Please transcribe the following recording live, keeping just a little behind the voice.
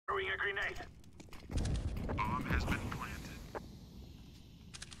a grenade. Bomb has been planted.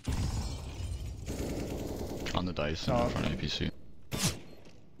 On the dice in front of APC.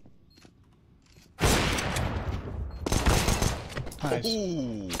 Nice.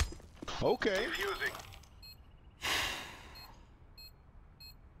 Ooh. Okay. Defusing.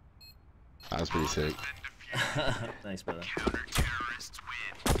 That's pretty sick. Nice, brother.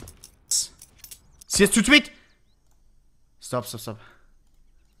 CS2 Tweet! Stop.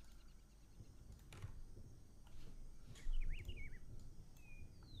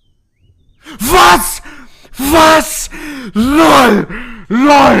 Was? LOL!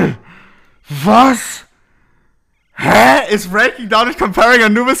 Was? Hä? Is breaking down and comparing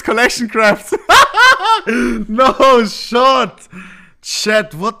Anubis collection crafts? No shot!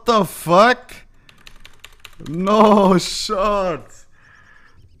 Chat, what the fuck? No shot!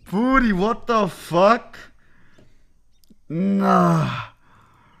 Booty, what the fuck? Nah.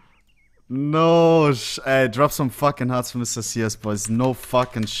 No, hey, drop some fucking hearts for Mr. CS, boys. No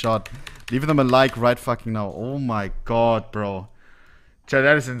fucking shot. Leave them a like right fucking now. Oh my god, bro. Chat,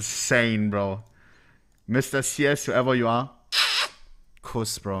 that is insane, bro. Mr. CS, whoever you are.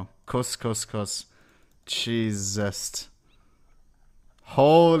 Kuss, bro. Kuss. Jesus.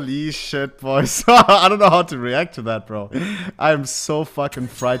 Holy shit, boys. I don't know how to react to that, bro. I'm so fucking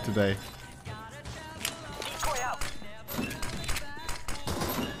fried today.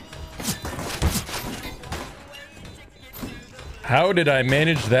 How did I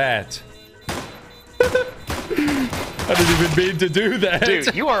manage that? I didn't even mean to do that.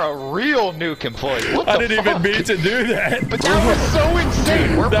 Dude, you are a real Nuke employee. What the I didn't fuck? even mean to do that. But that was so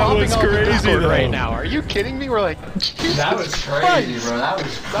insane. We're That popping was off crazy, the Discord though. right now. Are you kidding me? We're like, Jesus That was crazy, Christ. bro. That was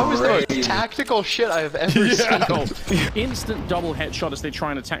crazy. That was the most tactical shit I have ever seen. Instant double headshot as they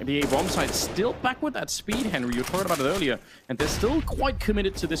try and attack the A bomb site. Still back with that speed, Henry. You heard about it earlier. And they're still quite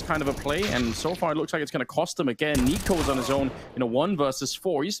committed to this kind of a play. And so far, it looks like it's going to cost them again. Nico's on his own in a 1 versus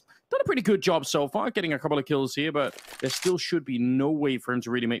 4. He's done a pretty good job so far, getting a couple of kills here, but there still should be no way for him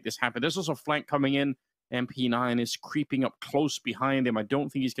to really make this happen. There's also a flank coming in. MP9 is creeping up close behind him. I don't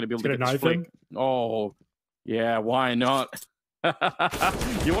think he's going to be able to get this flick. Oh, yeah, why not? You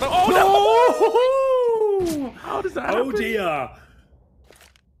want to? Oh, no! How does that happen? Oh, dear.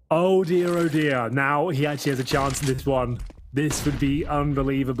 Oh, dear, oh, dear. Now he actually has a chance in this one. This would be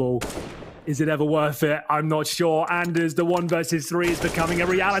unbelievable. Is it ever worth it? I'm not sure. Anders, the 1 versus 3 is becoming a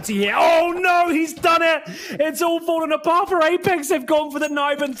reality here. Oh no, he's done it! It's all fallen apart for Apex. They've gone for the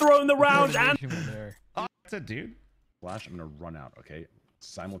knife and thrown the round. And that's it, dude. Flash, I'm gonna run out, okay?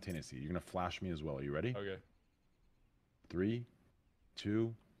 Simultaneously. You're gonna flash me as well. Are you ready? Okay. 3,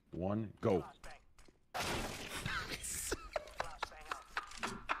 2, 1, go.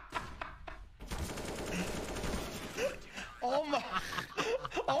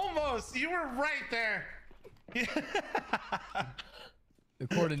 Almost. You were right there. The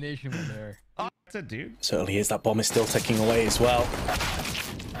coordination was there. That's it, dude. Certainly is. That bomb is still ticking away as well.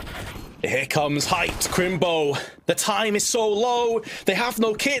 Here comes Height, Crimbo. The time is so low. They have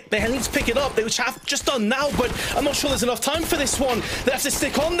no kit. They need to pick it up, which have just done now, but I'm not sure there's enough time for this one. They have to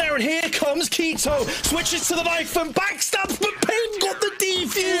stick on there, and here comes Keto. Switches to the knife and backstabs, but Payne got the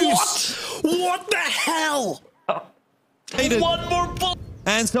defuse. What the hell? One more ball.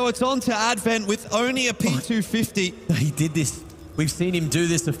 And so it's on to Advent with only a P250. He did this. We've seen him do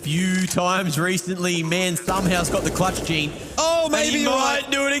this a few times recently. Man, somehow's got the clutch gene. Oh, maybe he might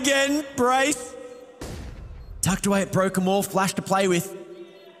do it again. Brace. Tucked away at Broken Wall, flash to play with.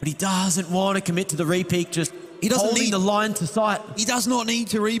 But he doesn't want to commit to the repeat, just holding the line to sight. He does not need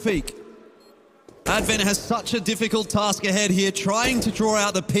to repeak. Advent has such a difficult task ahead here, trying to draw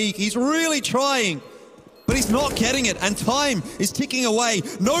out the peak. He's really trying, but he's not getting it, and time is ticking away.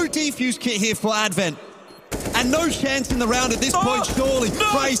 No defuse kit here for Advent. And no chance in the round at this point, surely.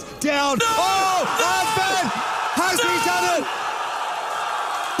 Brace down. Advent! Has he done it?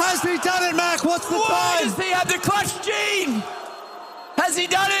 Has he done it, Mac? What's the time? Why does he have the clutch gene? Has he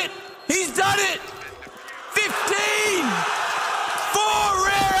done it? He's done it! 15! 4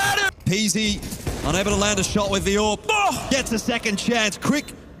 rare Adam! Peasy, unable to land a shot with the orb. Gets a second chance.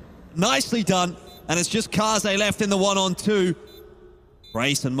 Quick, nicely done. And it's just Kaze left in the 1-on-2.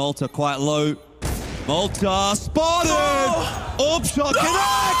 Brace and Malta quite low. Malta spotted! Orb shot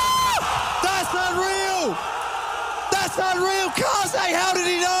connects! That's unreal! That's unreal! Kaze, how did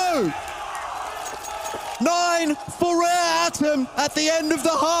he know? 9 for rare Atom at the end of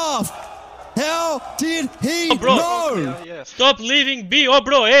the half. How did he know? Stop leaving B, oh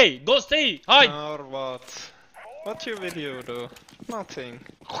bro, hey, go stay, hide! Or what? What you will you do? Nothing.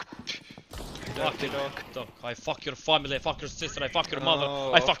 Fuck it, dog. I fuck your family, I fuck your sister, I fuck your mother,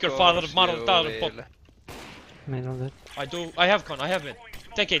 I fuck your father, mother, father, pop. Main on that. I do, I have con, I have it.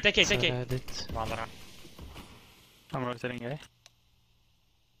 Take it. Edit. I'm rotating A.